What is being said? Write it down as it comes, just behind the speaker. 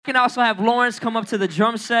can also have Lawrence come up to the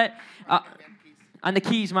drum set. On the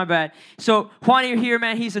keys, my bad. So Juan, you're here,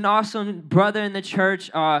 man. He's an awesome brother in the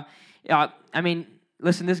church. I mean,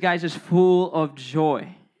 listen, this guy's just full of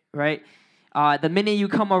joy, right? The minute you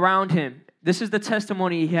come around him, this is the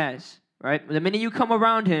testimony he has, right? The minute you come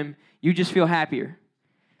around him, you just feel happier.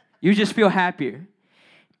 You just feel happier.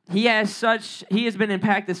 He has been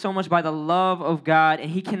impacted so much by the love of God,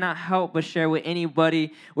 and he cannot help but share with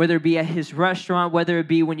anybody, whether it be at his restaurant, whether it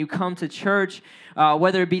be when you come to church,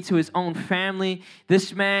 whether it be to his own family.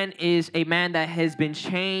 This man is a man that has been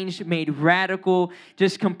changed, made radical,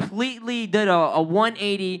 just completely did a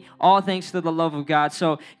 180, all thanks to the love of God.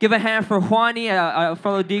 So give a hand for Juani, a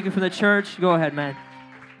fellow deacon from the church. Go ahead, man.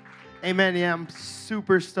 Amen. Yeah, I'm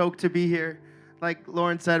super stoked to be here. Like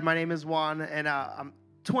Lauren said, my name is Juan, and I'm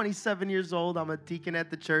 27 years old. I'm a deacon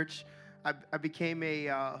at the church. I became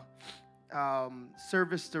a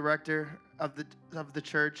service director of the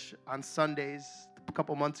church on Sundays a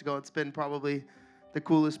couple months ago. It's been probably the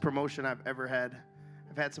coolest promotion I've ever had.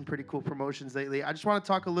 I've had some pretty cool promotions lately. I just want to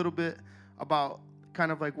talk a little bit about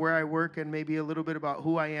kind of like where I work and maybe a little bit about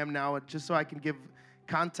who I am now, just so I can give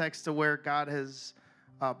context to where God has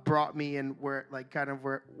brought me and where like kind of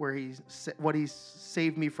where what He's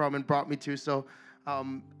saved me from and brought me to. So.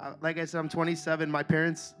 Like I said, I'm 27. My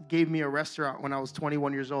parents gave me a restaurant when I was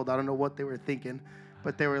 21 years old. I don't know what they were thinking,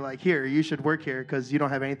 but they were like, here, you should work here because you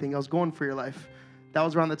don't have anything else going for your life. That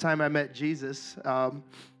was around the time I met Jesus,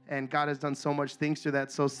 and God has done so much things through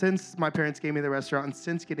that. So since my parents gave me the restaurant and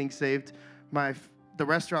since getting saved, the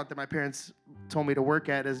restaurant that my parents told me to work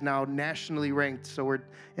at is now nationally ranked. So we're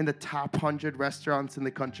in the top 100 restaurants in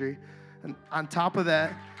the country. And on top of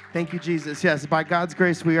that, thank you, Jesus. Yes, by God's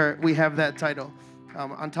grace, we have that title.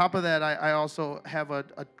 On top of that, I also have a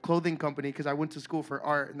clothing company because I went to school for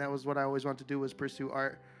art, and that was what I always wanted to do, was pursue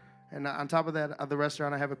art. And on top of that, at the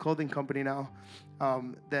restaurant, I have a clothing company now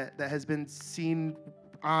that has been seen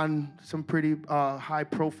on some pretty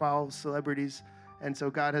high-profile celebrities. And so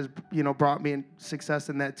God has, brought me in success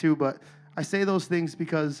in that too. But I say those things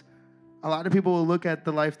because a lot of people will look at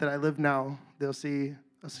the life that I live now. They'll see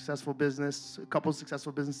a successful business, a couple of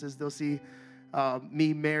successful businesses. They'll see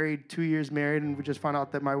me married, 2 years married, and we just found out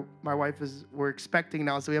that my wife we're expecting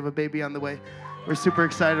now, so we have a baby on the way. We're super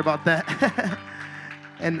excited about that.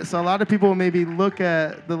 And so a lot of people maybe look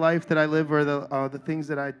at the life that I live or the things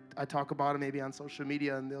that I talk about maybe on social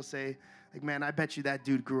media, and they'll say, like, man, I bet you that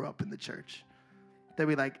dude grew up in the church. They'll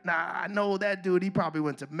be like, nah, I know that dude, he probably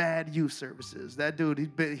went to mad youth services. That dude,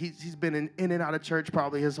 he's been in and out of church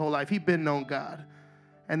probably his whole life. He's been known God.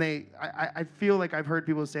 And I feel like I've heard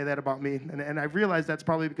people say that about me. And I realize that's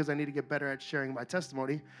probably because I need to get better at sharing my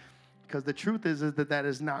testimony. Because the truth is that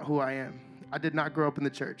is not who I am. I did not grow up in the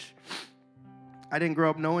church. I didn't grow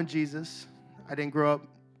up knowing Jesus. I didn't grow up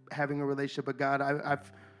having a relationship with God. I've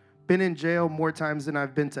been in jail more times than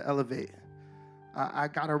I've been to Elevate. I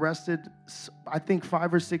got arrested, I think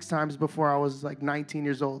 5 or 6 times before I was like 19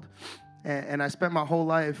 years old. And I spent my whole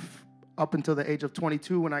life up until the age of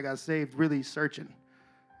 22 when I got saved really searching.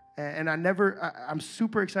 And I'm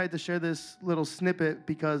super excited to share this little snippet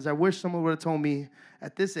because I wish someone would have told me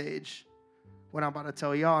at this age what I'm about to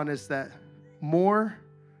tell y'all, and it's that more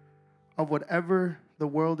of whatever the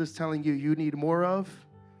world is telling you need more of,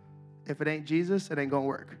 if it ain't Jesus, it ain't gonna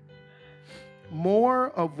work.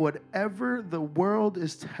 More of whatever the world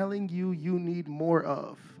is telling you need more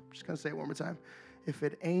of. I'm just gonna say it one more time. If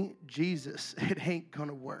it ain't Jesus, it ain't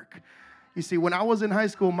gonna work. You see, when I was in high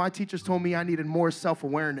school, my teachers told me I needed more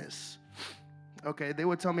self-awareness. Okay, they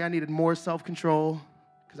would tell me I needed more self-control,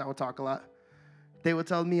 because I would talk a lot. They would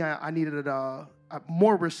tell me I needed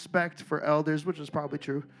more respect for elders, which is probably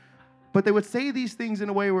true. But they would say these things in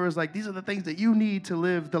a way where it was like, these are the things that you need to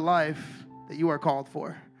live the life that you are called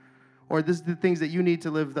for. Or this is the things that you need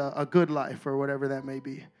to live a good life, or whatever that may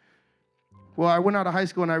be. Well, I went out of high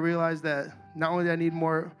school and I realized that not only did I need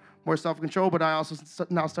more self-control, but I also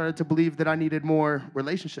now started to believe that I needed more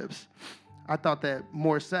relationships. I thought that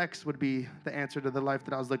more sex would be the answer to the life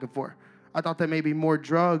that I was looking for. I thought that maybe more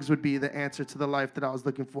drugs would be the answer to the life that I was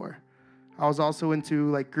looking for. I was also into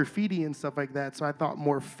like graffiti and stuff like that, so I thought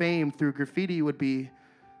more fame through graffiti would be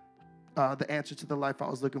the answer to the life I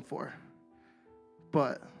was looking for.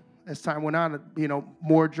 But as time went on,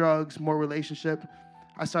 more drugs, more relationship.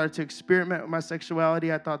 I started to experiment with my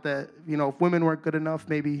sexuality. I thought that, if women weren't good enough,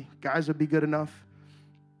 maybe guys would be good enough.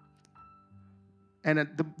 And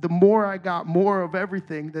the more I got more of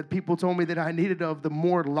everything that people told me that I needed of, the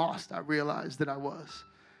more lost I realized that I was.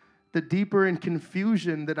 The deeper in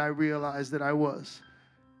confusion that I realized that I was.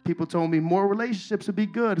 People told me more relationships would be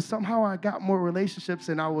good. Somehow I got more relationships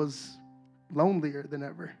and I was lonelier than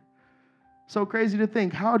ever. So crazy to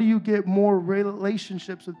think, how do you get more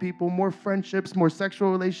relationships with people, more friendships, more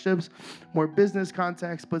sexual relationships, more business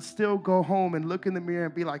contacts, but still go home and look in the mirror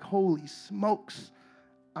and be like, holy smokes,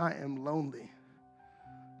 I am lonely.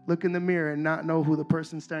 Look in the mirror and not know who the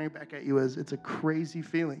person staring back at you is. It's a crazy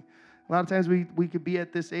feeling. A lot of times we could be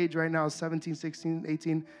at this age right now, 17, 16,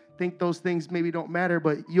 18, think those things maybe don't matter,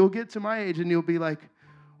 but you'll get to my age and you'll be like,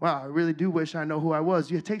 wow, I really do wish I know who I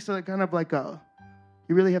was. It takes you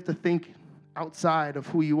really have to think outside of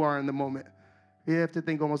who you are in the moment. You have to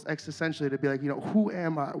think almost existentially to be like, who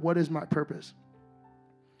am I? What is my purpose?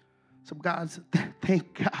 So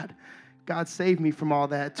thank God. God saved me from all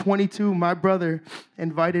that. 22, my brother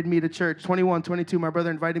invited me to church. 21, 22, my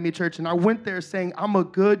brother invited me to church. And I went there saying, I'm a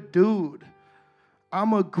good dude.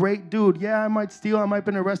 I'm a great dude. Yeah, I might steal. I might have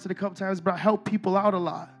been arrested a couple times, but I help people out a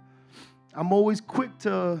lot. I'm always quick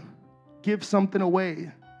to give something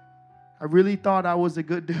away. I really thought I was a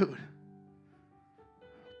good dude.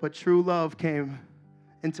 But true love came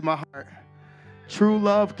into my heart. True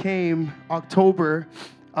love came October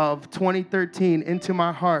of 2013 into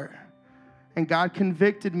my heart. And God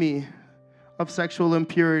convicted me of sexual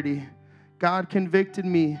impurity. God convicted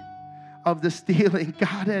me of the stealing.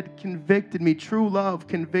 God had convicted me. True love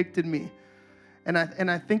convicted me. And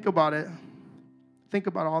I think about it. Think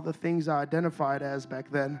about all the things I identified as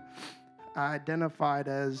back then. I identified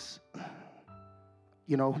as,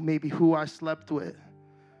 maybe who I slept with.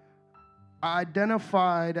 I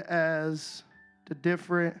identified as the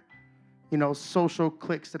different, social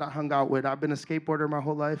cliques that I hung out with. I've been a skateboarder my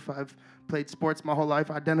whole life. I've played sports my whole life.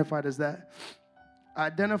 I identified as that. I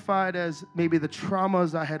identified as maybe the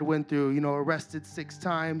traumas I had went through, arrested 6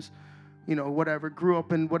 times, whatever, grew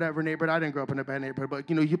up in whatever neighborhood. I didn't grow up in a bad neighborhood, but,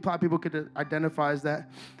 a lot of people could identify as that.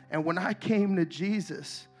 And when I came to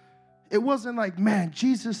Jesus, it wasn't like, man,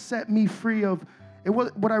 Jesus set me free of.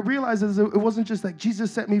 What I realized is it wasn't just like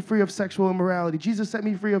Jesus set me free of sexual immorality. Jesus set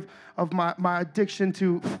me free of my addiction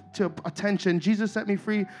to attention. Jesus set me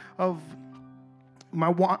free of my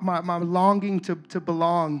longing to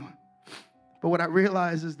belong. But what I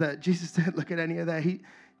realized is that Jesus didn't look at any of that.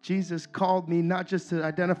 Jesus called me not just to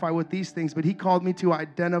identify with these things, but he called me to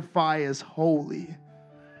identify as holy.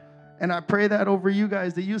 And I pray that over you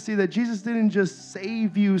guys, that you see that Jesus didn't just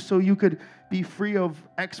save you so you could be free of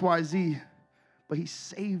X, Y, Z. But he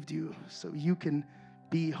saved you so you can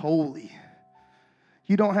be holy.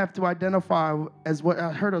 You don't have to identify as what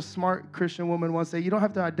I heard a smart Christian woman once say, you don't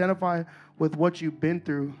have to identify with what you've been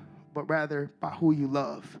through, but rather by who you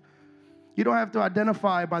love. You don't have to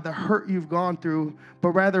identify by the hurt you've gone through, but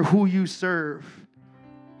rather who you serve.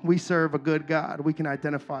 We serve a good God. We can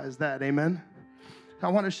identify as that. Amen? I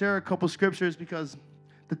want to share a couple scriptures because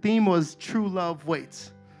the theme was true love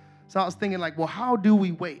waits. So I was thinking how do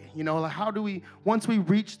we wait? How do we, once we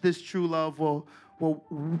reach this true love,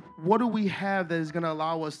 what do we have that is going to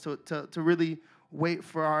allow us to really wait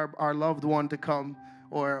for our loved one to come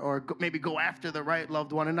or maybe go after the right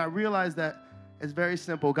loved one? And I realized that it's very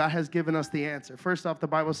simple. God has given us the answer. First off, the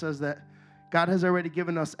Bible says that God has already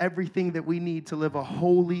given us everything that we need to live a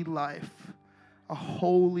holy life. A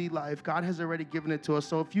holy life. God has already given it to us.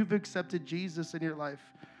 So if you've accepted Jesus in your life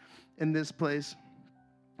in this place,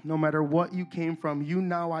 no matter what you came from, you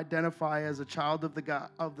now identify as a child of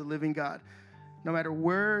the living God. No matter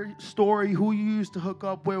who you used to hook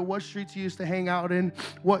up with, what streets you used to hang out in,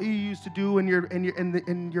 what you used to do in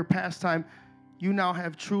your pastime, you now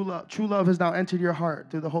have true love. True love has now entered your heart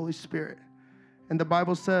through the Holy Spirit. And the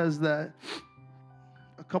Bible says that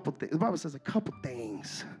the Bible says a couple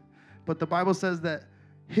things, but the Bible says that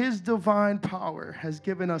his divine power has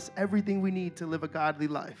given us everything we need to live a godly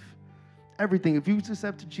life. Everything. If you've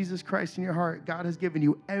accepted Jesus Christ in your heart, God has given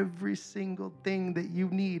you every single thing that you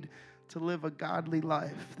need to live a godly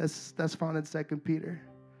life. That's found in 2 Peter.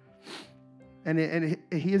 And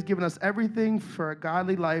he has given us everything for a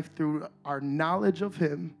godly life through our knowledge of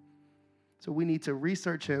him. So we need to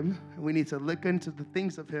research him, and we need to look into the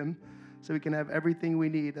things of him so we can have everything we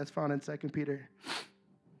need. That's found in 2 Peter.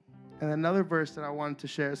 And another verse that I wanted to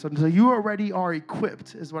share. So you already are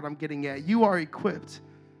equipped is what I'm getting at. You are equipped.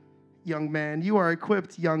 Young man, you are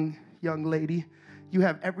equipped, young lady. You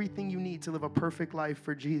have everything you need to live a perfect life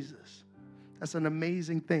for Jesus. That's an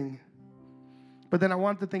amazing thing. But then I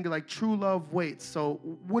want to think true love waits. So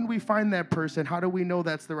when we find that person, how do we know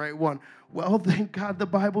that's the right one? Well, thank God the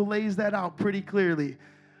Bible lays that out pretty clearly.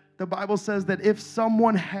 The Bible says that if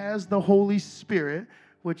someone has the Holy Spirit,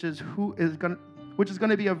 which is going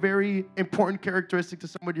to be a very important characteristic to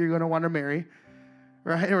somebody you're going to want to marry,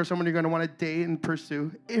 right? Or someone you're going to want to date and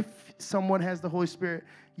pursue. If someone has the Holy Spirit,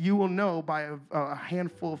 you will know by a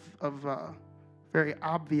handful of very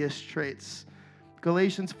obvious traits.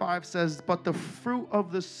 Galatians 5 says, but the fruit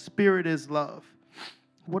of the Spirit is love.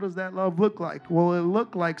 What does that love look like? Well, it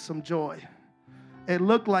looked like some joy. It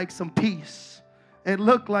looked like some peace. It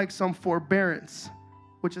looked like some forbearance,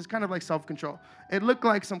 which is kind of like self-control. It looked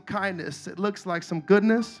like some kindness. It looks like some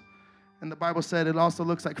goodness. And the Bible said it also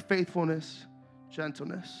looks like faithfulness,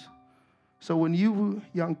 gentleness. So when you,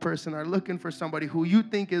 young person, are looking for somebody who you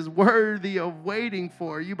think is worthy of waiting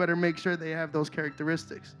for, you better make sure they have those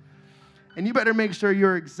characteristics. And you better make sure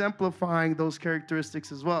you're exemplifying those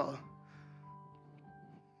characteristics as well.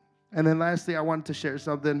 And then lastly, I wanted to share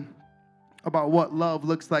something about what love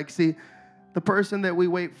looks like. See, the person that we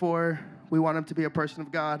wait for, we want him to be a person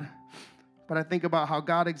of God. But I think about how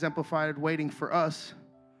God exemplified waiting for us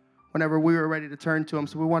whenever we were ready to turn to him.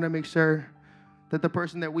 So we want to make sure that the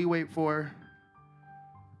person that we wait for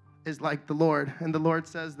is like the Lord. And the Lord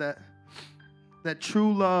says that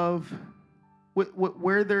true love,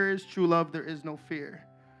 where there is true love, there is no fear.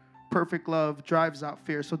 Perfect love drives out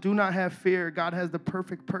fear. So do not have fear. God has the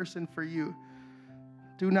perfect person for you.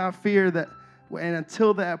 Do not fear that. And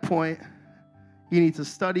until that point, you need to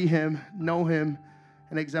study him, know him,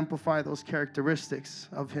 and exemplify those characteristics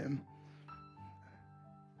of him.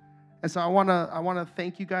 And so I want to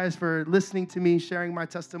thank you guys for listening to me, sharing my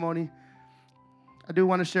testimony. I do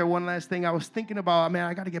want to share one last thing. I was thinking about, man,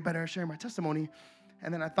 I got to get better at sharing my testimony.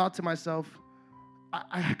 And then I thought to myself,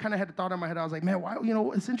 I kind of had a thought in my head. I was like, man, why?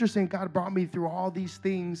 It's interesting. God brought me through all these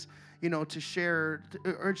things, to share.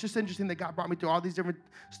 Or it's just interesting that God brought me through all these different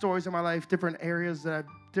stories in my life, different areas,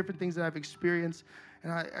 different things that I've experienced.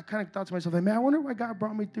 And I kind of thought to myself, like, man, I wonder why God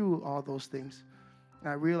brought me through all those things. And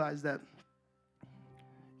I realized that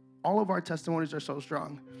all of our testimonies are so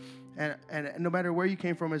strong. And no matter where you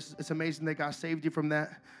came from, it's amazing that God saved you from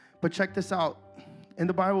that. But check this out. In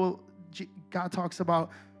the Bible, God talks about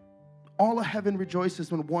all of heaven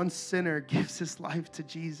rejoices when one sinner gives his life to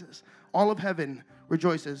Jesus. All of heaven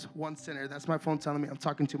rejoices, one sinner. That's my phone telling me I'm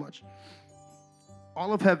talking too much.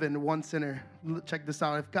 All of heaven, one sinner. Check this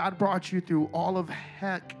out. If God brought you through all of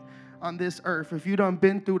heck on this earth, if you done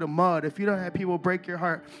been through the mud, if you done had people break your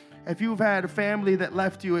heart, if you've had a family that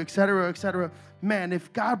left you, etc., man,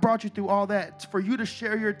 if God brought you through all that, for you to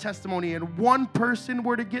share your testimony and one person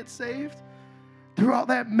were to get saved, through all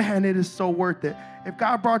that, man, it is so worth it. If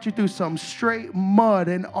God brought you through some straight mud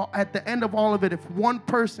and at the end of all of it, if one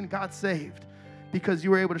person got saved because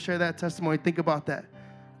you were able to share that testimony, think about that.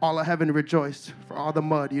 All of heaven rejoiced for all the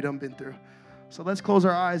mud you done been through. So let's close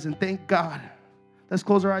our eyes and thank God. Let's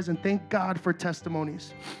close our eyes and thank God for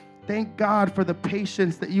testimonies. Thank God for the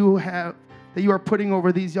patience that you have, that you are putting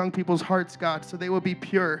over these young people's hearts, God, so they will be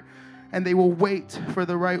pure and they will wait for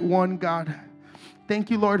the right one, God. Thank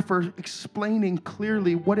you, Lord, for explaining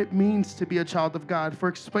clearly what it means to be a child of God, for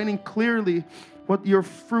explaining clearly what your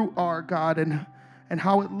fruit are, God, and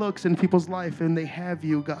how it looks in people's life, and they have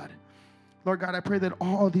you, God. Lord God, I pray that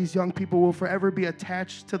all these young people will forever be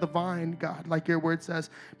attached to the vine, God, like your word says.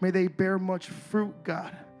 May they bear much fruit,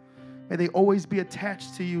 God. May they always be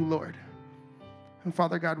attached to you, Lord. And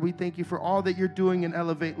Father God, we thank you for all that you're doing in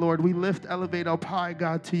Elevate, Lord. We lift Elevate up high,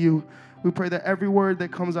 God, to you. We pray that every word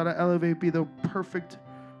that comes out of Elevate be the perfect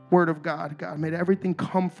word of God, God. May everything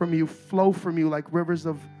come from you, flow from you like rivers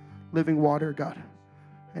of living water, God.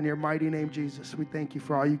 In your mighty name, Jesus, we thank you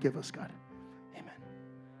for all you give us, God. Amen.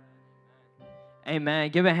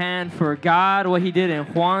 Amen. Give a hand for God, what he did in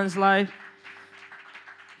Juan's life.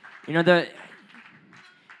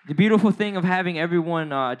 The beautiful thing of having everyone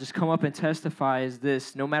just come up and testify is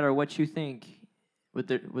this: no matter what you think, what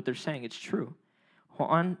they're saying, it's true.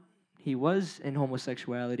 Juan, he was in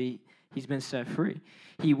homosexuality. He's been set free.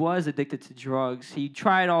 He was addicted to drugs. He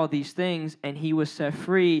tried all these things, and he was set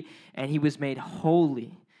free, and he was made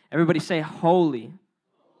holy. Everybody say holy.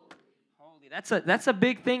 Holy. That's a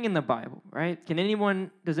big thing in the Bible, right?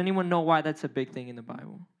 Does anyone know why that's a big thing in the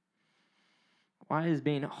Bible? Why is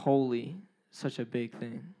being holy such a big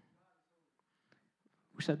thing?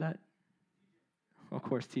 Who said that? Of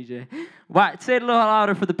course, TJ. Why? Say it a little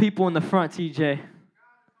louder for the people in the front, TJ.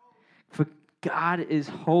 For God is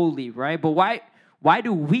holy, right? But why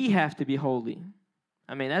do we have to be holy?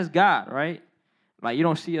 I mean, that's God, right? Like, you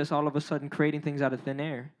don't see us all of a sudden creating things out of thin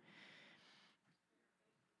air.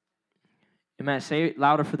 Amen. Say it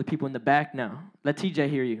louder for the people in the back now. Let TJ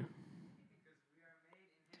hear you.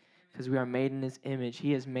 Because we are made in his image.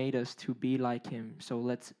 He has made us to be like him. So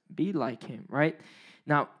let's be like him, right?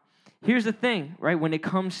 Now, here's the thing, right? When it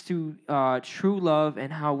comes to true love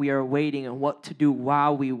and how we are waiting and what to do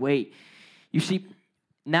while we wait. You see,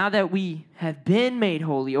 now that we have been made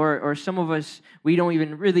holy, or some of us, we don't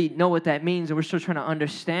even really know what that means, and we're still trying to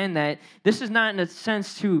understand that, this is not in a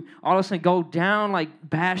sense to all of a sudden go down, like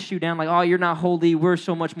bash you down, like, oh, you're not holy, we're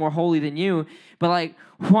so much more holy than you. But like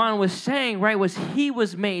Juan was saying, right, was he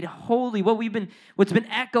was made holy. What's been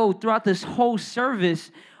echoed throughout this whole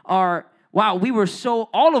service are, wow,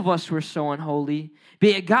 all of us were so unholy, but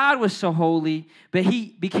yet God was so holy, but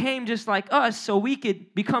he became just like us so we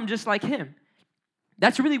could become just like him.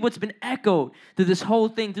 That's really what's been echoed through this whole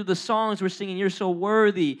thing, through the songs we're singing, you're so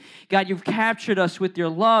worthy. God, you've captured us with your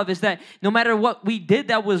love, is that no matter what we did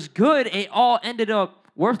that was good, it all ended up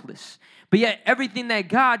worthless. But yet everything that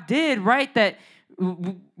God did, right, that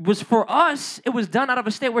was for us, it was done out of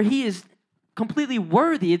a state where he is completely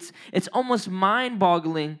worthy. It's almost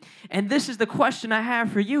mind-boggling. And this is the question I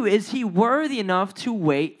have for you. Is he worthy enough to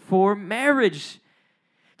wait for marriage?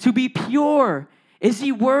 To be pure? Is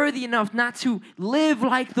he worthy enough not to live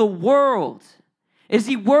like the world? Is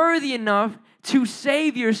he worthy enough to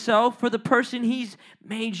save yourself for the person he's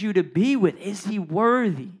made you to be with? Is he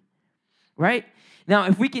worthy? Right? Now,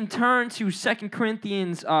 if we can turn to 2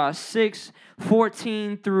 Corinthians 6,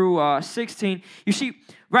 14 through 16. You see,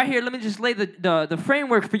 right here, let me just lay the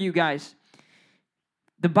framework for you guys.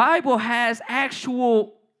 The Bible has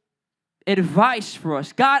actual advice for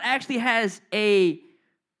us. God actually has a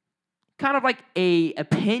kind of like a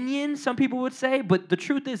opinion, some people would say, but the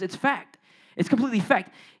truth is it's fact. It's completely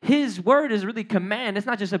fact. His word is really command. It's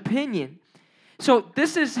not just opinion. So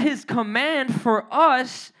this is his command for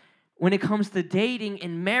us when it comes to dating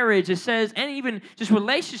and marriage. It says, and even just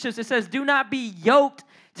relationships, it says, do not be yoked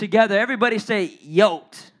together. Everybody say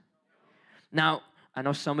yoked. Now, I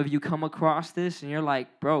know some of you come across this and you're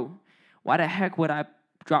like, bro, why the heck would I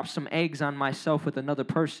drop some eggs on myself with another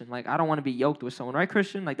person? Like, I don't want to be yoked with someone, right,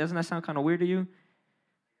 Christian? Like, doesn't that sound kind of weird to you?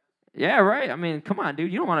 Yeah, right. I mean, come on,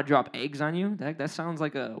 dude. You don't want to drop eggs on you. That sounds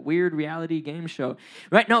like a weird reality game show.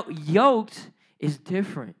 Right? No, yoked is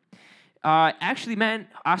different. Actually, man,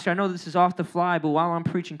 Oscar, I know this is off the fly, but while I'm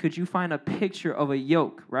preaching, could you find a picture of a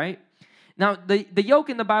yoke, right? Now, the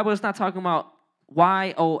yoke in the Bible is not talking about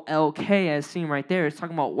Y-O-L-K as seen right there. It's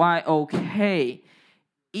talking about Y-O-K-E.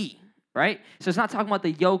 Right? So it's not talking about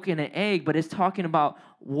the yolk in an egg, but it's talking about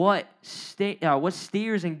what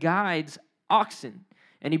steers and guides oxen.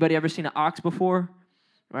 Anybody ever seen an ox before?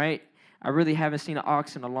 Right? I really haven't seen an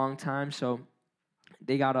ox in a long time, so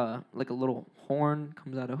they got a little horn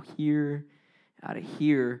comes out of here.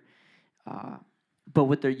 But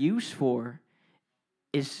what they're used for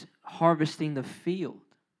is harvesting the field,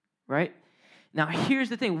 right? Now, here's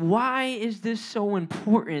the thing. Why is this so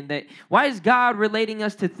important? Why is God relating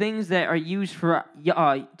us to things that are used for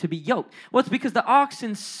to be yoked? Well, it's because the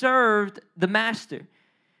oxen served the master,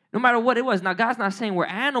 no matter what it was. Now, God's not saying we're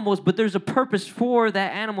animals, but there's a purpose for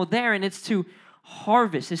that animal there, and it's to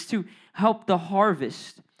harvest. It's to help the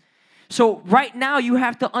harvest. So right now, you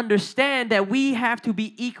have to understand that we have to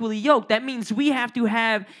be equally yoked. That means we have to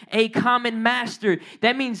have a common master.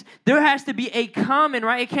 That means there has to be a common,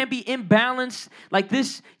 right? It can't be imbalanced. Like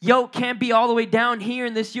this yoke can't be all the way down here,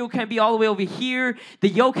 and this yoke can't be all the way over here. The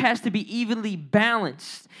yoke has to be evenly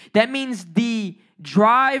balanced. That means the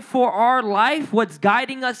drive for our life, what's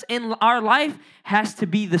guiding us in our life, has to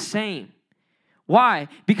be the same. Why?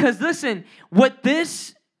 Because listen, what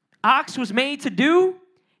this ox was made to do,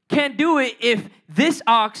 can't do it if this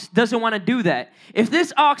ox doesn't want to do that. If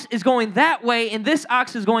this ox is going that way and this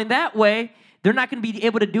ox is going that way, they're not going to be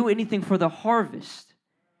able to do anything for the harvest.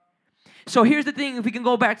 So here's the thing, if we can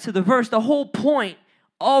go back to the verse, the whole point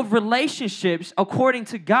of relationships, according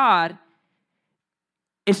to God,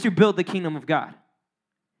 is to build the kingdom of God.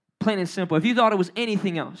 Plain and simple. If you thought it was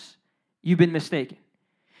anything else, you've been mistaken.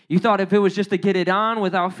 You thought if it was just to get it on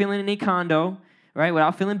without feeling any condo, right,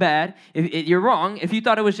 without feeling bad, you're wrong. If you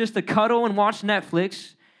thought it was just to cuddle and watch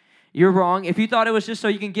Netflix, you're wrong. If you thought it was just so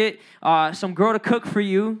you can get some girl to cook for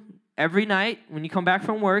you every night when you come back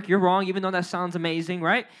from work, you're wrong, even though that sounds amazing,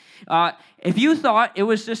 right? If you thought it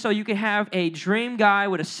was just so you could have a dream guy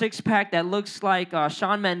with a six-pack that looks like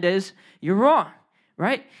Shawn Mendes, you're wrong,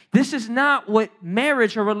 right? This is not what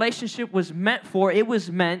marriage or relationship was meant for. It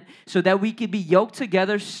was meant so that we could be yoked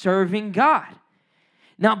together serving God.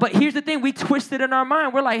 Now, but here's the thing. We twist it in our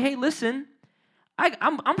mind. We're like, hey, listen,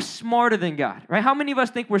 I'm smarter than God, right? How many of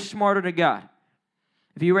us think we're smarter than God?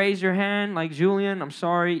 If you raise your hand like Julian, I'm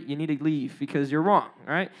sorry, you need to leave because you're wrong,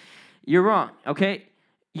 right? You're wrong, okay?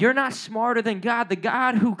 You're not smarter than God. The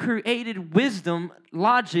God who created wisdom,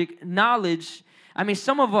 logic, knowledge. I mean,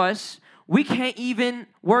 some of us, we can't even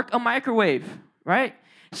work a microwave, right?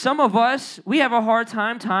 Some of us, we have a hard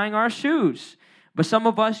time tying our shoes. But some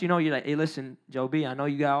of us, you're like, hey, listen, Joe B, I know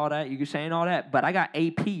you got all that. You saying all that, but I got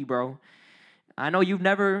AP, bro. I know you've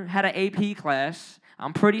never had an AP class.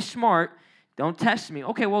 I'm pretty smart. Don't test me.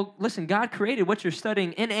 Okay, well, listen, God created what you're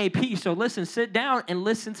studying in AP, so listen, sit down and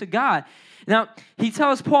listen to God. Now, he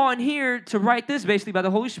tells Paul in here to write this basically by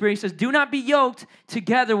the Holy Spirit. He says, do not be yoked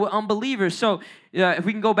together with unbelievers. So if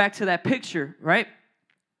we can go back to that picture, right?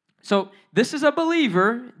 So this is a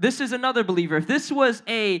believer. This is another believer. If this was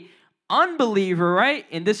a unbeliever, right,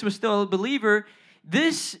 and this was still a believer,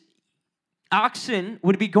 this oxen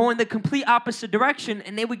would be going the complete opposite direction,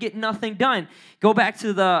 and they would get nothing done. Go back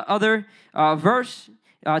to the other verse,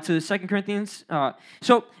 to 2 Corinthians.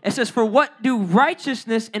 So it says, for what do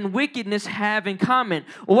righteousness and wickedness have in common?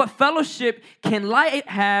 Or what fellowship can light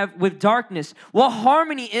have with darkness? What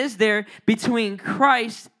harmony is there between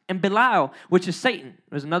Christ and Belial, which is Satan?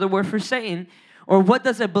 There's another word for Satan. Or what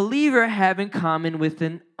does a believer have in common with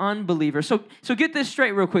an unbeliever? So get this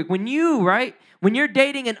straight real quick. When you're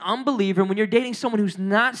dating an unbeliever, when you're dating someone who's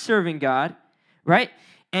not serving God, right,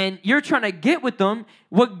 and you're trying to get with them,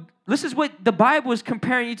 this is what the Bible is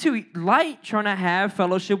comparing you to. Light trying to have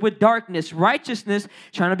fellowship with darkness. Righteousness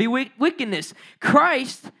trying to be wickedness.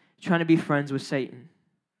 Christ trying to be friends with Satan.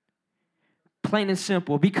 Plain and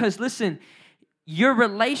simple. Because listen, your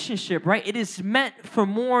relationship, right, it is meant for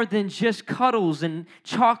more than just cuddles and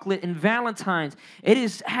chocolate and Valentine's.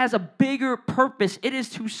 It has a bigger purpose. It is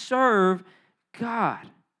to serve God.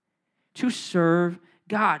 To serve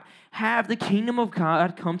God. Have the kingdom of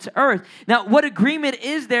God come to earth. Now, what agreement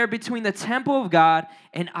is there between the temple of God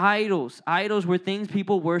and idols? Idols were things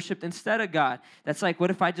people worshipped instead of God. That's like, what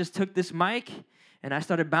if I just took this mic and I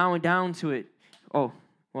started bowing down to it? Oh,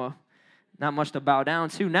 well, not much to bow down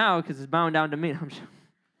to now because it's bowing down to me. I'm sure.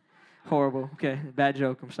 Horrible. Okay, bad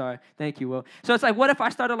joke. I'm sorry. Thank you, Will. So it's like, what if I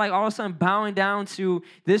started like all of a sudden bowing down to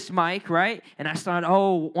this mic, right? And I started,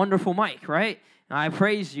 oh, wonderful mic, right? I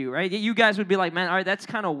praise you, right? You guys would be like, man, all right, that's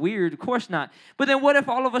kind of weird. Of course not. But then what if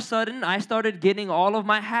all of a sudden I started getting all of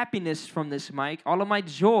my happiness from this mic, all of my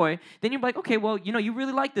joy? Then you're like, okay, well, you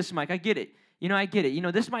really like this mic. I get it. I get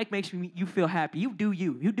it. This mic makes you feel happy. You do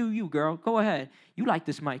you. You do you, girl. Go ahead. You like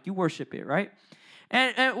this mic. You worship it, right?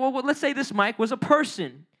 And well, let's say this mic was a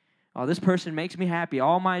person. Oh, this person makes me happy.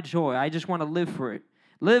 All my joy. I just want to live for it.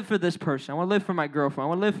 Live for this person. I want to live for my girlfriend. I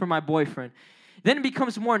want to live for my boyfriend. Then it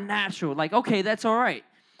becomes more natural. Like, okay, that's all right.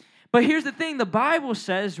 But here's the thing. The Bible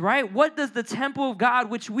says, right, what does the temple of God,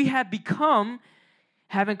 which we have become,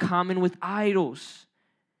 have in common with idols?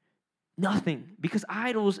 Nothing. Because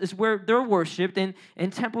idols is where they're worshipped, and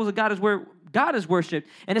temples of God is where God is worshipped.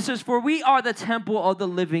 And it says, for we are the temple of the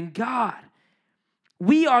living God.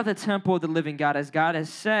 We are the temple of the living God. As God has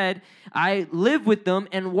said, I live with them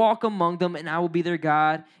and walk among them, and I will be their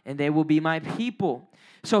God, and they will be my people.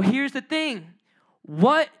 So here's the thing.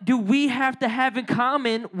 What do we have to have in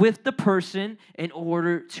common with the person in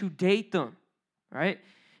order to date them, right?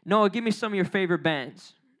 Noah, give me some of your favorite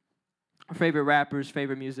bands, favorite rappers,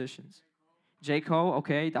 favorite musicians. J. Cole,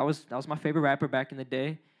 okay, that was my favorite rapper back in the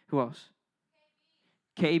day. Who else?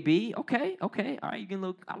 KB, okay, all right, you can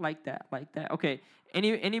look. I like that. Okay,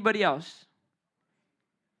 anybody else?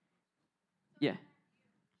 Yeah.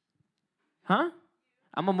 Huh?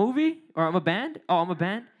 I'm a movie or I'm a band? Oh, I'm a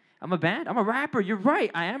band. I'm a band? I'm a rapper. You're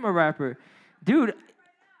right. I am a rapper. Dude,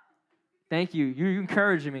 thank you. You're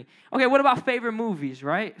encouraging me. Okay, what about favorite movies,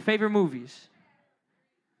 right? Favorite movies.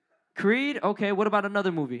 Creed? Okay, what about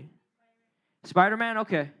another movie? Spider-Man?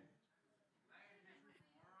 Okay.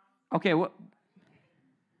 Okay, what?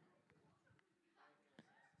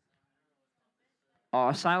 Oh,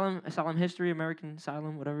 Asylum History, American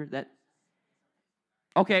Asylum, whatever that.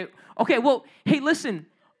 Okay, well, hey, listen.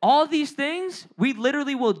 All these things, we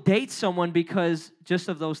literally will date someone because just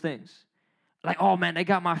of those things. Like, oh, man, they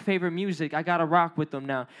got my favorite music. I got to rock with them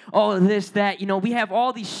now. Oh, this, that. We have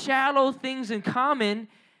all these shallow things in common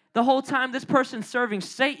the whole time this person's serving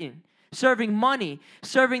Satan, serving money,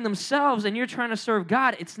 serving themselves, and you're trying to serve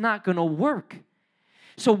God. It's not going to work.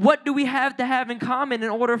 So what do we have to have in common in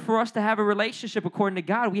order for us to have a relationship according to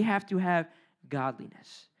God? We have to have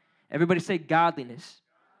godliness. Everybody say godliness.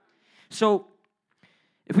 So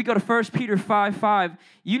if we go to 1 Peter 5:5,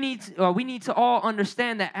 we need to all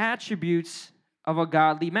understand the attributes of a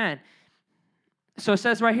godly man. So it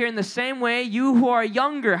says right here, in the same way, you who are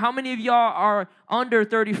younger, how many of y'all are under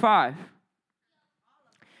 35?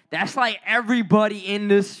 That's like everybody in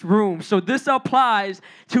this room. So this applies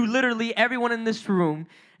to literally everyone in this room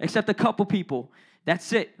except a couple people.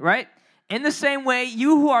 That's it, right? In the same way,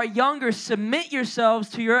 you who are younger, submit yourselves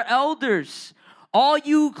to your elders. All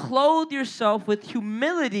you clothe yourself with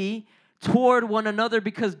humility toward one another,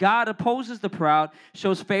 because God opposes the proud,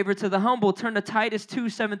 shows favor to the humble. Turn to Titus 2,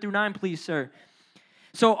 7-9, please, sir.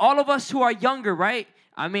 So all of us who are younger, right?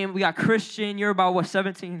 I mean, we got Christian. You're about, what,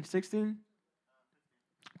 17, 16?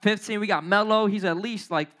 15. We got Mello. He's at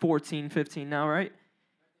least like 14, 15 now, right?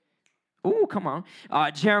 Ooh, come on.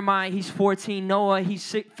 Jeremiah, he's 14. Noah, he's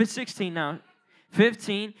 16 now.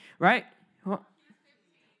 15, right? Well,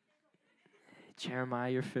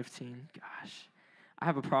 Jeremiah, you're 15. Gosh, I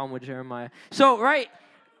have a problem with Jeremiah. So, right,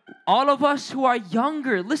 all of us who are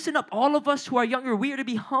younger, listen up, all of us who are younger, we are to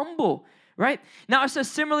be humble, right? Now, it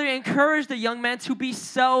says, similarly, encourage the young man to be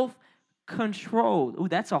self-controlled. Ooh,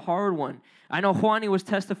 that's a hard one. I know Juani was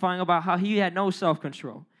testifying about how he had no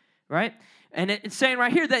self-control, right? And it's saying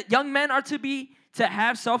right here that young men are to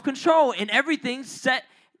have self-control in everything. Set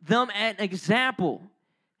them an example.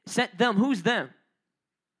 Set them. Who's them?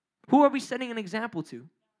 Who are we setting an example to?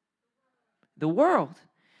 The world.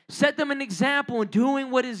 Set them an example in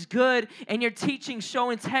doing what is good, and your teaching show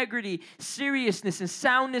integrity, seriousness, and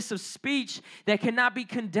soundness of speech that cannot be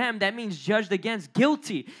condemned. That means judged against,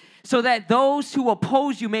 guilty, so that those who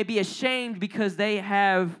oppose you may be ashamed because they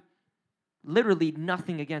have literally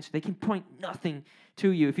nothing against you. They can point nothing to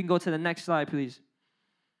you. If you can go to the next slide, please.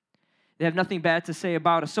 They have nothing bad to say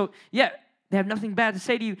about us. So, yeah, they have nothing bad to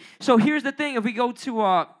say to you. So here's the thing. If we go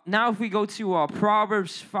to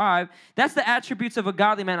Proverbs 5, that's the attributes of a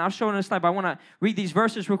godly man. I'll show it on the slide, but I want to read these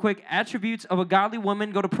verses real quick. Attributes of a godly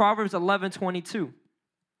woman. Go to Proverbs 11:22.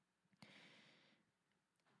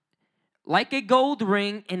 Like a gold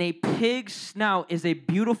ring in a pig's snout is a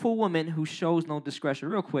beautiful woman who shows no discretion.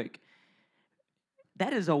 Real quick.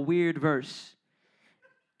 That is a weird verse.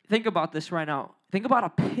 Think about this right now. Think about a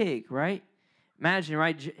pig, right? Imagine,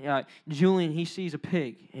 right? Julian, he sees a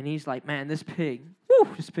pig, and he's like, man, this pig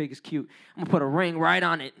is cute. I'm going to put a ring right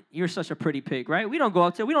on it. You're such a pretty pig, right? We don't go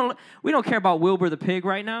up to, we don't care about Wilbur the pig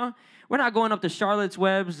right now. We're not going up to Charlotte's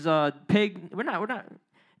Webb's pig. We're not.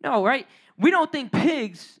 No, right? We don't think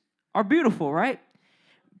pigs are beautiful, right?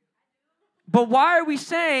 But why are we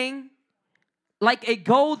saying like a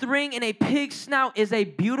gold ring in a pig's snout is a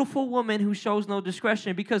beautiful woman who shows no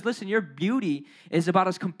discretion? Because, listen, your beauty is about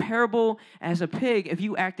as comparable as a pig if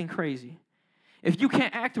you acting crazy. If you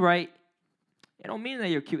can't act right, it don't mean that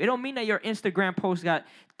you're cute. It don't mean that your Instagram post got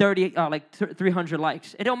 300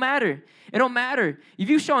 likes. It don't matter. It don't matter. If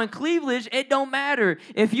you showing cleavage, it don't matter.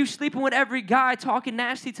 If you sleeping with every guy talking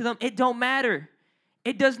nasty to them, it don't matter.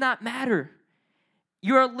 It does not matter.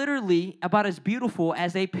 You are literally about as beautiful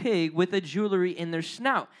as a pig with a jewelry in their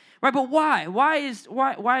snout. Right, but why? Why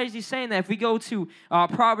is he saying that? If we go to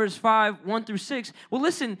Proverbs 5, 1-6, well,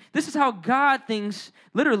 listen, this is how God thinks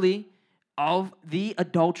literally of the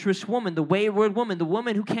adulterous woman, the wayward woman, the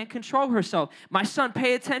woman who can't control herself. My son,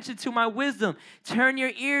 pay attention to my wisdom. Turn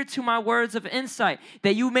your ear to my words of insight,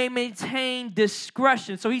 that you may maintain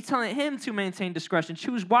discretion. So he's telling him to maintain discretion.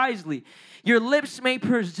 Choose wisely. Your lips may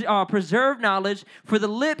preserve knowledge, for the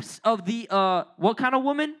lips of the, what kind of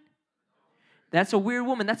woman? That's a weird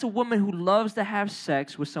woman. That's a woman who loves to have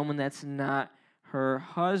sex with someone that's not her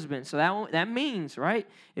husband. So that means, right,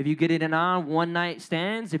 if you get it on one night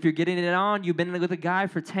stands, if you're getting it on, you've been with a guy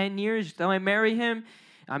for 10 years, you still ain't marry him.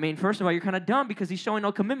 I mean, first of all, you're kind of dumb because he's showing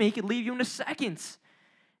no commitment. He could leave you in a second.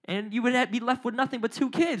 And you would be left with nothing but 2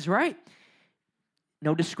 kids, right?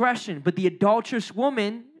 No discretion. But the adulterous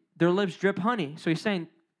woman, their lips drip honey. So he's saying,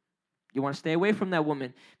 you want to stay away from that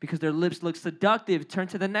woman because their lips look seductive. Turn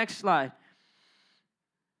to the next slide.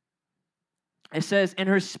 It says, and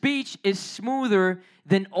her speech is smoother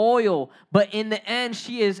than oil, but in the end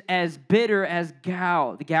she is as bitter as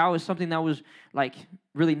gall. The gall is something that was like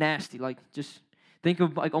really nasty, like just think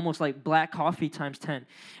of like almost like black coffee times 10.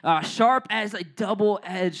 Sharp as a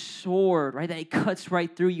double-edged sword, right? That it cuts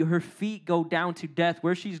right through you. Her feet go down to death.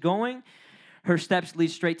 Where she's going, her steps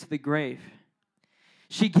lead straight to the grave.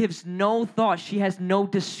 She gives no thought. She has no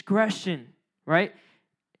discretion, right?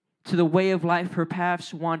 To the way of life, her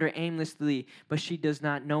paths wander aimlessly, but she does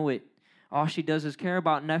not know it. All she does is care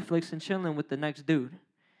about Netflix and chilling with the next dude.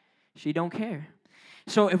 She don't care.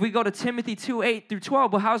 So if we go to Timothy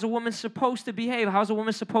 2:8-12, well, how's a woman supposed to behave? How's a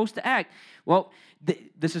woman supposed to act? Well,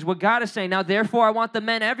 this is what God is saying. Now, therefore, I want the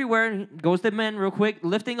men everywhere, goes the men real quick,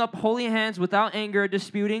 lifting up holy hands without anger or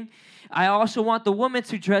disputing. I also want the woman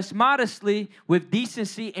to dress modestly with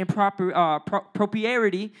decency and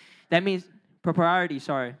propriety. That means propriety,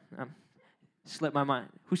 sorry. Slipped my mind.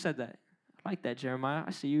 Who said that? I like that, Jeremiah.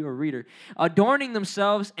 I see you're a reader. Adorning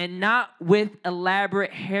themselves and not with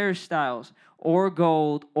elaborate hairstyles or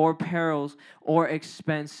gold or pearls or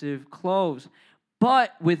expensive clothes,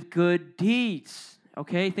 but with good deeds.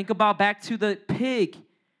 Okay, think about back to the pig.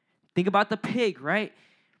 Think about the pig, right?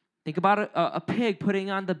 Think about a pig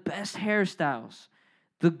putting on the best hairstyles,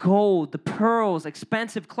 the gold, the pearls,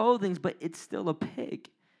 expensive clothing, but it's still a pig.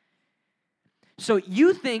 So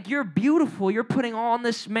you think you're beautiful, you're putting on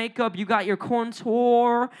this makeup, you got your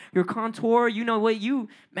contour, you know what, you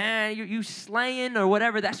slaying or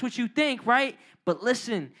whatever, that's what you think, right? But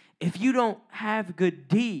listen, if you don't have good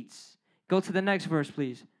deeds, go to the next verse,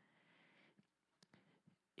 please.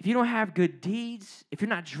 If you don't have good deeds, if you're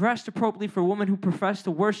not dressed appropriately for a woman who professes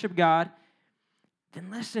to worship God, then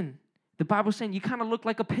listen, the Bible's saying you kind of look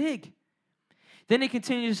like a pig. Then it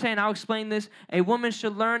continues saying, I'll explain this. A woman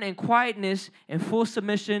should learn in quietness and full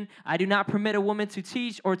submission. I do not permit a woman to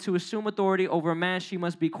teach or to assume authority over a man. She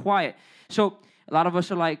must be quiet. So a lot of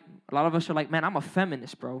us are like, man, I'm a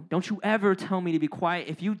feminist, bro. Don't you ever tell me to be quiet.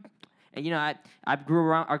 And you know, I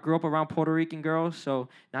grew up around Puerto Rican girls, so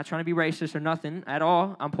not trying to be racist or nothing at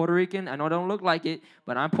all. I'm Puerto Rican. I know I don't look like it,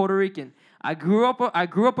 but I'm Puerto Rican. I grew up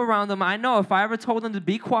around them. I know if I ever told them to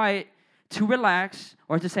be quiet, to relax,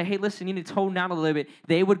 or to say, hey, listen, you need to tone down a little bit,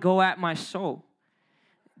 they would go at my soul.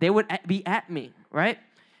 They would be at me, right?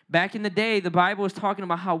 Back in the day, the Bible was talking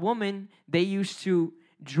about how women, they used to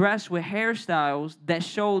dress with hairstyles that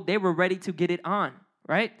showed they were ready to get it on,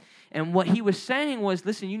 right? And what he was saying was,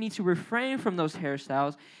 listen, you need to refrain from those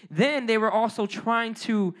hairstyles. Then they were also trying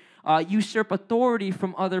to usurp authority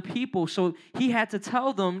from other people. So he had to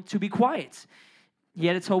tell them to be quiet. He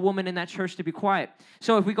had to tell women in that church to be quiet.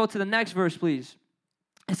 So if we go to the next verse, please.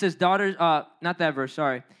 It says, daughters, not that verse,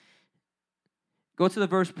 sorry. Go to the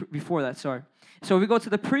verse before that, sorry. So if we go to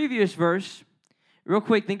the previous verse, real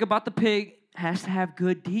quick, think about the pig has to have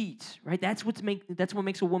good deeds, right? That's what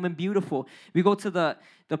makes a woman beautiful. We go to the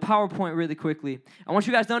PowerPoint really quickly. I want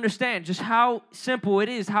you guys to understand just how simple it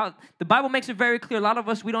is. How the Bible makes it very clear. A lot of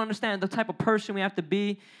us, we don't understand the type of person we have to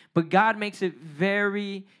be, but God makes it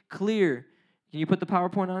very clear. Can you put the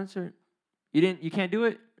PowerPoint on, sir? You can't do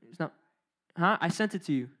it? It's not, huh? I sent it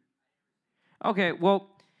to you. Okay, well,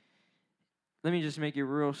 let me just make it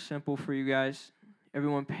real simple for you guys.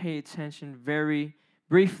 Everyone pay attention very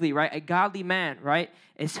briefly, right? A godly man, right,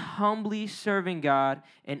 is humbly serving God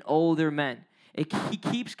and older men. He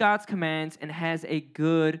keeps God's commands and has a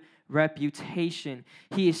good reputation.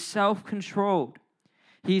 He is self-controlled.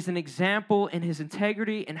 He's an example in his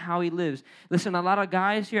integrity and how he lives. Listen, a lot of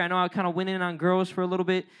guys here, I know I kind of went in on girls for a little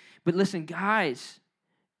bit, but listen, guys,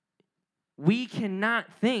 we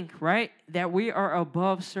cannot think, right, that we are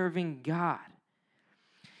above serving God.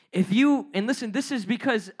 And listen, this is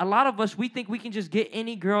because a lot of us, we think we can just get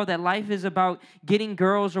any girl, that life is about getting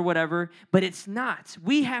girls or whatever, but it's not.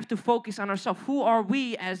 We have to focus on ourselves. Who are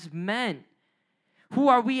we as men? Who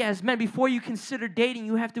are we as men? Before you consider dating,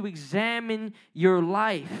 you have to examine your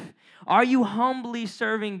life. Are you humbly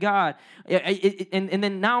serving God? And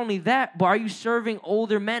then not only that, but are you serving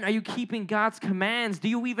older men? Are you keeping God's commands? Do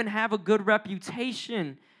you even have a good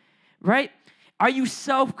reputation? Right? Are you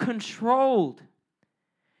self-controlled?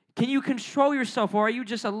 Can you control yourself, or are you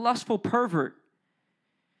just a lustful pervert?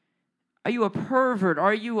 Are you a pervert?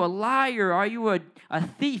 Are you a liar? Are you a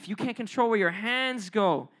thief? You can't control where your hands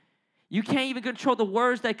go. You can't even control the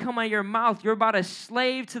words that come out of your mouth. You're about as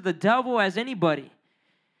slave to the devil as anybody.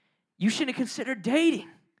 You shouldn't consider dating.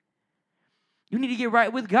 You need to get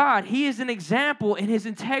right with God. He is an example in his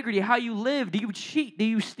integrity, how you live. Do you cheat? Do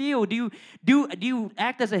you steal? Do you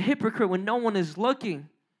act as a hypocrite when no one is looking?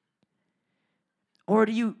 Or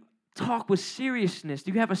do you talk with seriousness?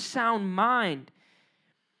 Do you have a sound mind?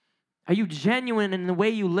 Are you genuine in the way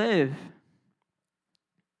you live?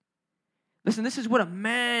 Listen, this is what a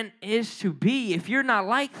man is to be. If you're not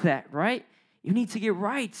like that, right, you need to get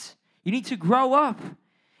right. You need to grow up.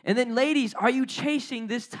 And then, ladies, are you chasing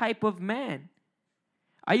this type of man?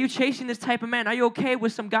 Are you chasing this type of man? Are you okay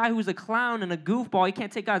with some guy who's a clown and a goofball? He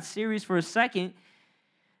can't take God serious for a second.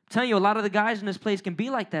 I'm telling you, a lot of the guys in this place can be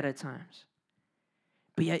like that at times.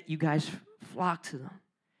 But yet you guys flock to them.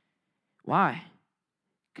 Why?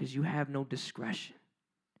 Because you have no discretion.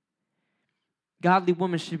 Godly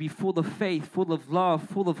women should be full of faith, full of love,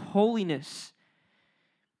 full of holiness.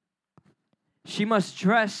 She must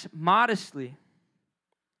dress modestly.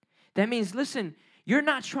 That means, listen, you're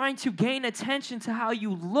not trying to gain attention to how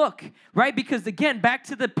you look, right? Because, again, back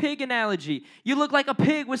to the pig analogy. You look like a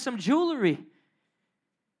pig with some jewelry.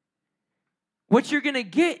 What you're going to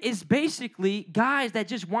get is basically guys that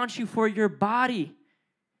just want you for your body,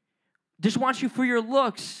 just want you for your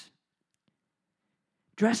looks.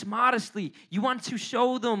 Dress modestly. You want to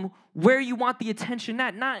show them where you want the attention,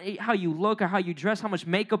 not how you look or how you dress, how much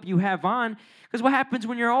makeup you have on. Because what happens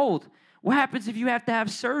when you're old? What happens if you have to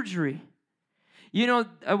have surgery? You know,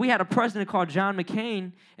 we had a president called John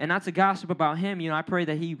McCain, and not to gossip about him, you know, I pray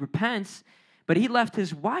that he repents, but he left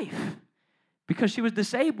his wife because she was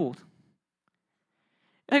disabled.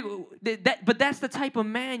 Like, but that's the type of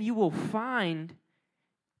man you will find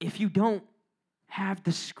if you don't have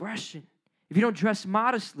discretion, if you don't dress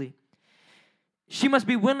modestly. She must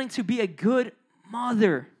be willing to be a good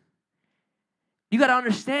mother. You got to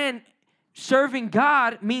understand, serving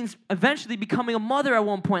God means eventually becoming a mother at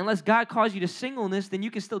one point. Unless God calls you to singleness, then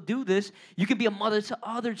you can still do this. You can be a mother to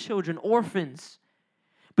other children, orphans.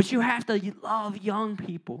 But you have to love young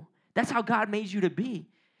people. That's how God made you to be.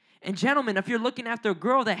 And gentlemen, if you're looking after a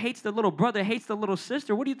girl that hates the little brother, hates the little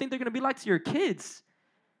sister, what do you think they're going to be like to your kids?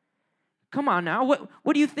 Come on now.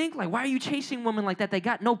 What do you think? Like, why are you chasing women like that? They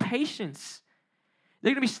got no patience.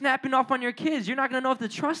 They're going to be snapping off on your kids. You're not going to know if to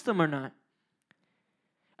trust them or not.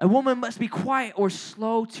 A woman must be quiet or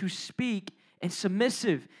slow to speak and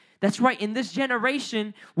submissive. That's right. In this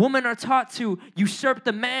generation, women are taught to usurp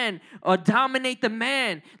the man or dominate the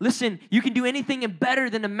man. Listen, you can do anything and better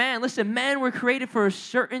than a man. Listen, men were created for a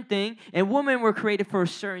certain thing, and women were created for a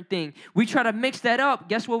certain thing. We try to mix that up.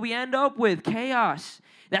 Guess what we end up with? Chaos.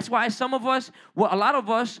 That's why some of us, well, a lot of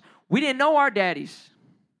us, we didn't know our daddies.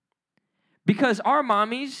 Because our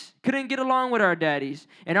mommies couldn't get along with our daddies.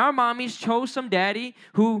 And our mommies chose some daddy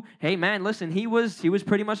who, hey man, listen, he was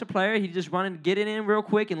pretty much a player. He just wanted to get it in real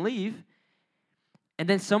quick and leave. And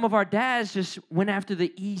then some of our dads just went after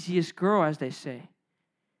the easiest girl, as they say.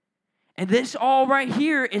 And this all right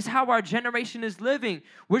here is how our generation is living.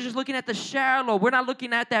 We're just looking at the shallow. We're not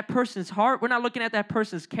looking at that person's heart. We're not looking at that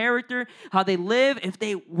person's character, how they live, if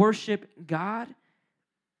they worship God.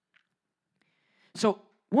 So,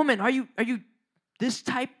 woman, are you this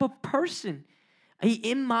type of person? Are you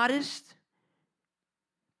immodest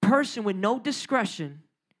person with no discretion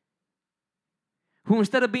who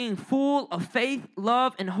instead of being full of faith,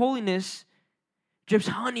 love, and holiness drips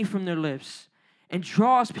honey from their lips and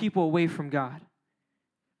draws people away from God?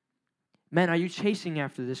 Men, are you chasing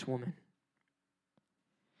after this woman?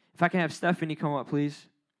 If I can have Stephanie come up, please.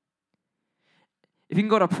 If you can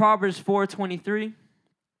go to Proverbs 4:23.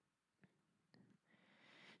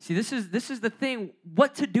 See, this is the thing,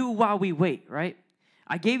 what to do while we wait, right?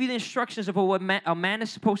 I gave you the instructions of what a man is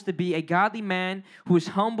supposed to be, a godly man who is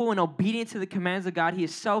humble and obedient to the commands of God. He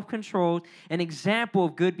is self-controlled, an example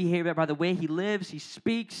of good behavior by the way he lives, he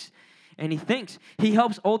speaks, and he thinks. He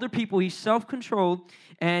helps older people, he's self-controlled,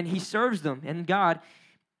 and he serves them and God,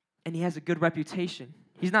 and he has a good reputation.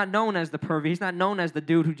 He's not known as the pervert. He's not known as the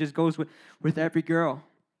dude who just goes with every girl.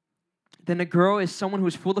 Then a girl is someone who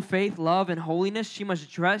is full of faith, love, and holiness. She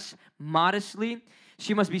must dress modestly.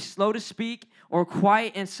 She must be slow to speak or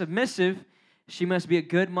quiet and submissive. She must be a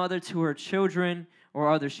good mother to her children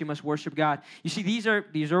or others. She must worship God. You see, these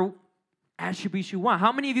are attributes you want.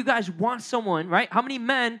 How many of you guys want someone, right? How many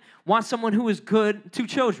men want someone who is good to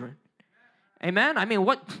children? Amen? I mean,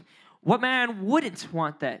 what man wouldn't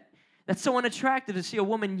want that? That's so unattractive to see a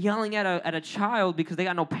woman yelling at a child because they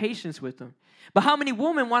got no patience with them. But how many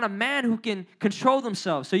women want a man who can control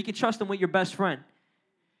themselves so you can trust them with your best friend?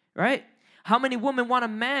 Right? How many women want a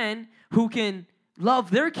man who can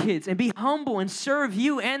love their kids and be humble and serve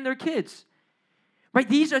you and their kids? Right?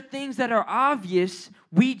 These are things that are obvious.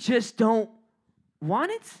 We just don't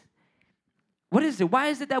want it. What is it? Why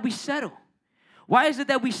is it that we settle? Why is it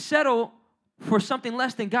that we settle for something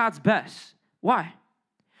less than God's best? Why?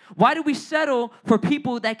 Why do we settle for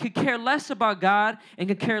people that could care less about God and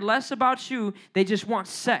could care less about you? They just want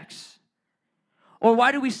sex. Or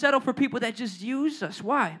why do we settle for people that just use us?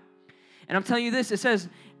 Why? And I'm telling you this, it says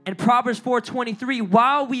in Proverbs 4:23,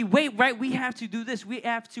 while we wait, right, we have to do this. We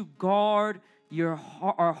have to guard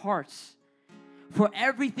our hearts. For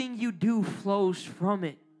everything you do flows from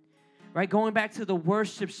it. Right? Going back to the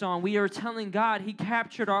worship song, we are telling God He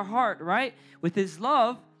captured our heart, right? With His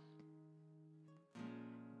love.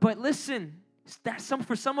 But listen,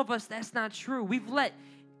 for some of us, that's not true. We've let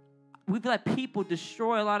people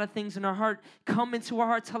destroy a lot of things in our heart, come into our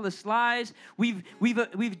heart, tell us lies. We've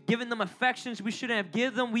given them affections we shouldn't have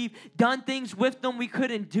given them. We've done things with them we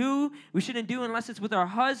shouldn't do unless it's with our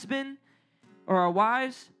husband or our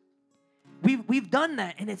wives. We've done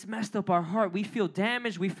that, and it's messed up our heart. We feel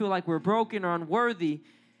damaged. We feel like we're broken or unworthy.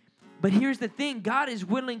 But here's the thing. God is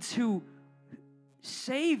willing to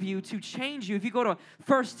save you, to change you. If you go to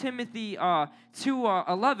 1 Timothy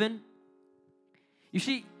 2:11, you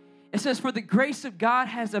see, it says, for the grace of God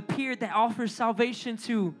has appeared that offers salvation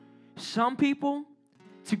to some people,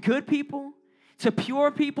 to good people, to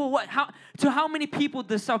pure people. To how many people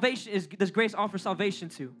does grace offer salvation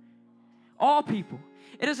to? All people.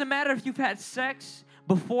 It doesn't matter if you've had sex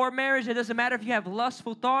before marriage. It doesn't matter if you have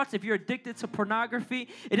lustful thoughts, if you're addicted to pornography.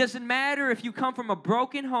 It doesn't matter if you come from a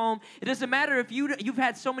broken home. It doesn't matter if you've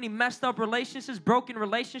had so many messed up relationships, broken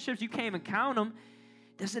relationships, you can't even count them.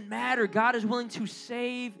 It doesn't matter. God is willing to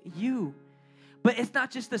save you. But it's not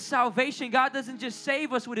just the salvation. God doesn't just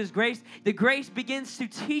save us with His grace. The grace begins to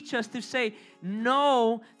teach us to say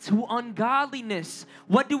no to ungodliness.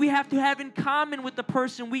 What do we have to have in common with the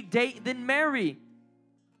person we date then marry?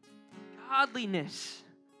 Godliness.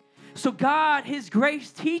 So God, His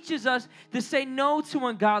grace teaches us to say no to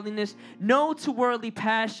ungodliness, no to worldly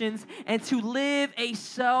passions, and to live a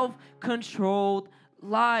self-controlled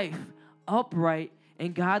life, upright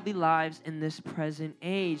and godly lives in this present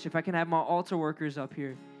age. If I can have my altar workers up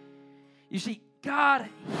here. You see, God,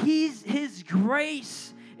 His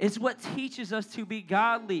grace is what teaches us to be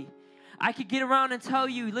godly. I could get around and tell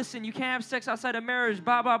you, listen, you can't have sex outside of marriage,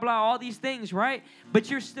 blah, blah, blah, all these things, right? But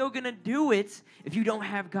you're still going to do it if you don't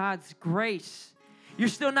have God's grace. You're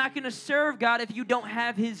still not going to serve God if you don't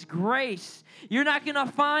have His grace. You're not going to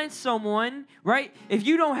find someone, right? If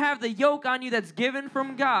you don't have the yoke on you that's given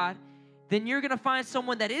from God, then you're going to find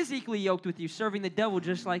someone that is equally yoked with you, serving the devil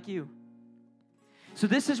just like you. So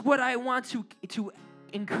this is what I want to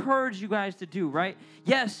encourage you guys to do, right?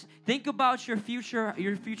 Yes, think about your future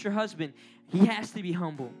husband. He has to be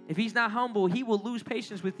humble. If he's not humble, he will lose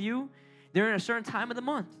patience with you during a certain time of the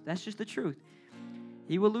month. That's just the truth.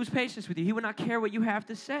 He will lose patience with you. He will not care what you have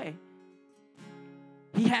to say.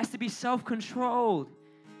 He has to be self-controlled.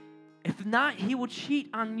 If not, he will cheat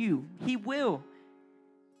on you. He will.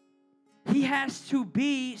 He has to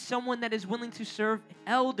be someone that is willing to serve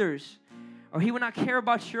elders, or he will not care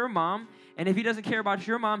about your mom. And if he doesn't care about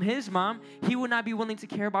your mom, his mom, he will not be willing to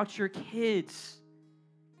care about your kids.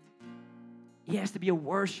 He has to be a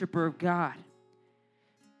worshiper of God.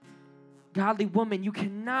 Godly woman, you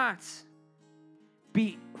cannot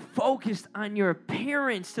be focused on your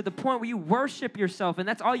appearance to the point where you worship yourself and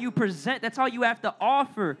that's all you present. That's all you have to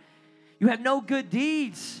offer. You have no good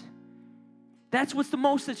deeds. That's what's the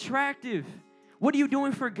most attractive. What are you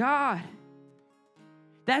doing for God?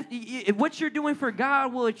 What you're doing for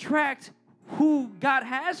God will attract who God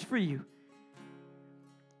has for you.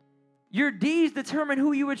 Your deeds determine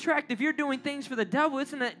who you attract. If you're doing things for the devil,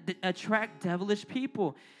 it's going to attract devilish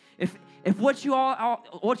people. If what you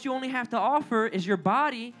only have to offer is your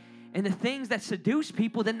body and the things that seduce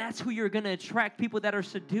people, then that's who you're going to attract, people that are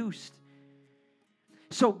seduced.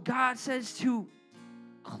 So God says to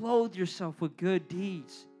clothe yourself with good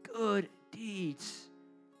deeds. Good deeds.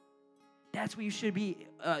 That's what you should be,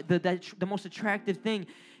 the most attractive thing.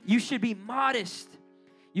 You should be modest.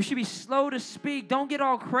 You should be slow to speak. Don't get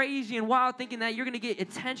all crazy and wild thinking that you're going to get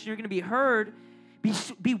attention, you're going to be heard.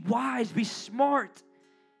 Be wise, be smart.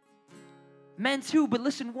 Men too, but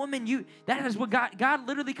listen, woman, that is what God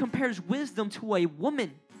literally compares wisdom to a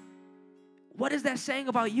woman. What is that saying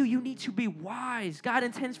about you? You need to be wise. God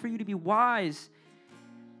intends for you to be wise.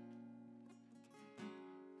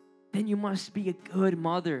 Then you must be a good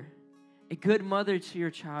mother to your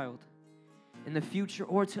child in the future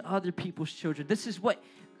or to other people's children. This is what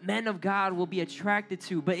men of God will be attracted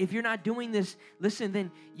to. But if you're not doing this, listen,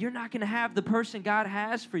 then you're not going to have the person God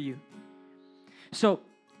has for you. So,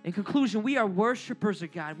 in conclusion, we are worshipers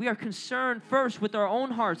of God. We are concerned first with our own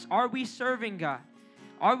hearts. Are we serving God?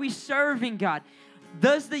 Are we serving God?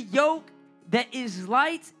 Does the yoke that is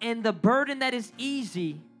light and the burden that is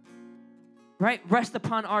easy, right, rest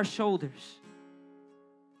upon our shoulders?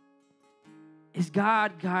 Is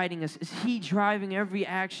God guiding us? Is He driving every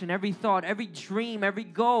action, every thought, every dream, every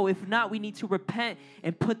goal? If not, we need to repent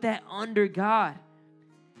and put that under God.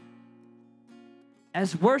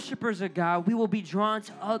 As worshipers of God, we will be drawn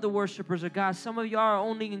to other worshipers of God. Some of y'all are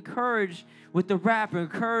only encouraged with the rapper,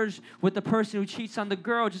 encouraged with the person who cheats on the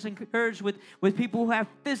girl, just encouraged with people who have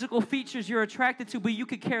physical features you're attracted to, but you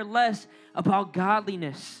could care less about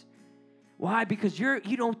godliness. Why? Because you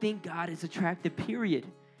don't think God is attractive, period.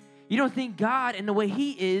 You don't think God and the way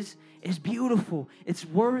He is beautiful. It's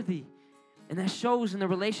worthy. And that shows in the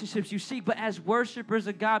relationships you seek. But as worshipers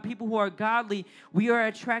of God, people who are godly, we are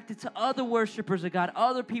attracted to other worshipers of God,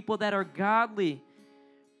 other people that are godly.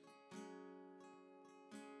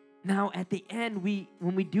 Now, at the end,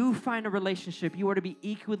 when we do find a relationship, you are to be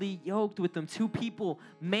equally yoked with them. Two people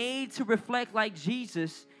made to reflect like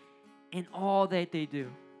Jesus in all that they do.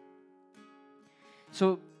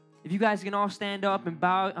 So, if you guys can all stand up and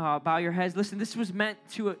bow your heads. Listen, this was meant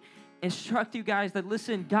to instruct you guys that,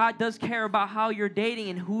 listen, God does care about how you're dating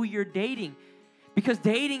and who you're dating. Because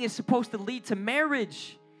dating is supposed to lead to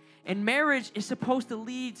marriage. And marriage is supposed to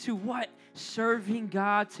lead to what? Serving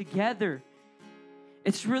God together.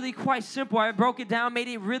 It's really quite simple. I broke it down, made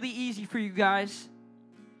it really easy for you guys.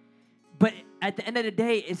 But at the end of the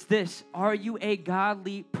day, it's this. Are you a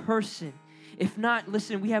godly person? If not,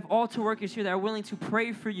 listen, we have altar workers here that are willing to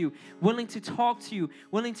pray for you, willing to talk to you,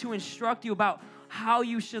 willing to instruct you about how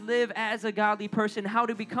you should live as a godly person, how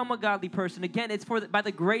to become a godly person. Again, it's by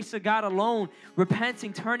the grace of God alone,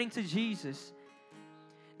 repenting, turning to Jesus.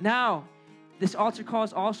 Now, this altar call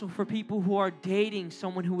is also for people who are dating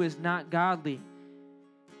someone who is not godly.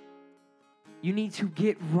 You need to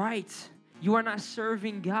get right. You are not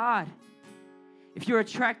serving God. If you're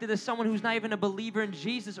attracted to someone who's not even a believer in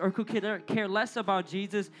Jesus or who could care less about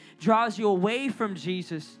Jesus, draws you away from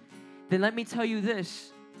Jesus, then let me tell you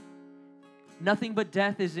this. Nothing but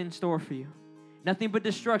death is in store for you. Nothing but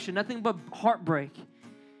destruction, nothing but heartbreak.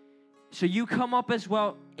 So you come up as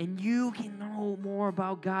well, and you can know more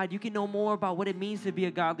about God. You can know more about what it means to be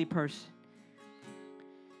a godly person.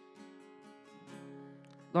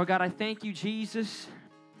 Lord God, I thank you, Jesus,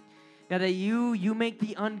 that you make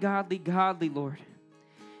the ungodly godly, Lord.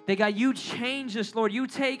 That God, you change us, Lord. You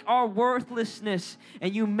take our worthlessness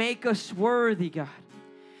and you make us worthy, God.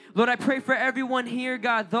 Lord, I pray for everyone here,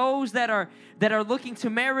 God, those that are looking to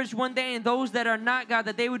marriage one day and those that are not, God,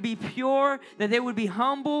 that they would be pure, that they would be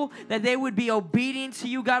humble, that they would be obedient to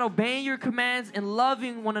you, God, obeying your commands and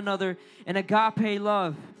loving one another in agape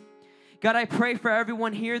love. God, I pray for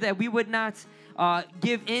everyone here that we would not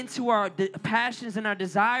give in to our passions and our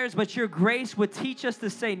desires, but your grace would teach us to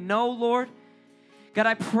say no, Lord. God,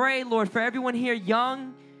 I pray, Lord, for everyone here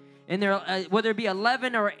young, and they're, whether it be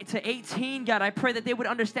 11 or to 18, God, I pray that they would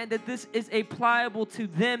understand that this is applicable to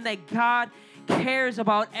them, that God cares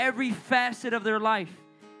about every facet of their life.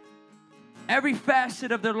 Every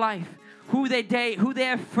facet of their life. Who they date, who they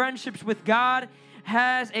have friendships with, God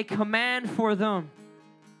has a command for them.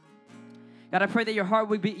 God, I pray that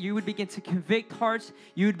you would begin to convict hearts,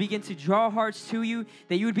 you would begin to draw hearts to you,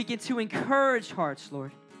 that you would begin to encourage hearts,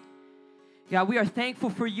 Lord. God, we are thankful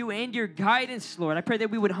for you and your guidance, Lord. I pray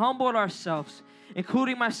that we would humble ourselves,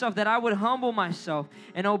 including myself, that I would humble myself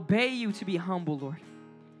and obey you to be humble, Lord,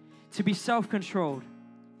 to be self-controlled.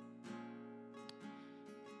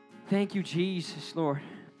 Thank you, Jesus, Lord.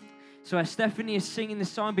 So as Stephanie is singing this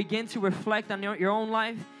song, begin to reflect on your own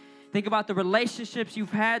life. Think about the relationships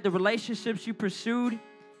you've had, the relationships you pursued.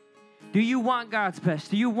 Do you want God's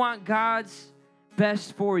best? Do you want God's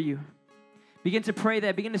best for you? Begin to pray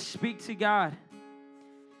that. Begin to speak to God.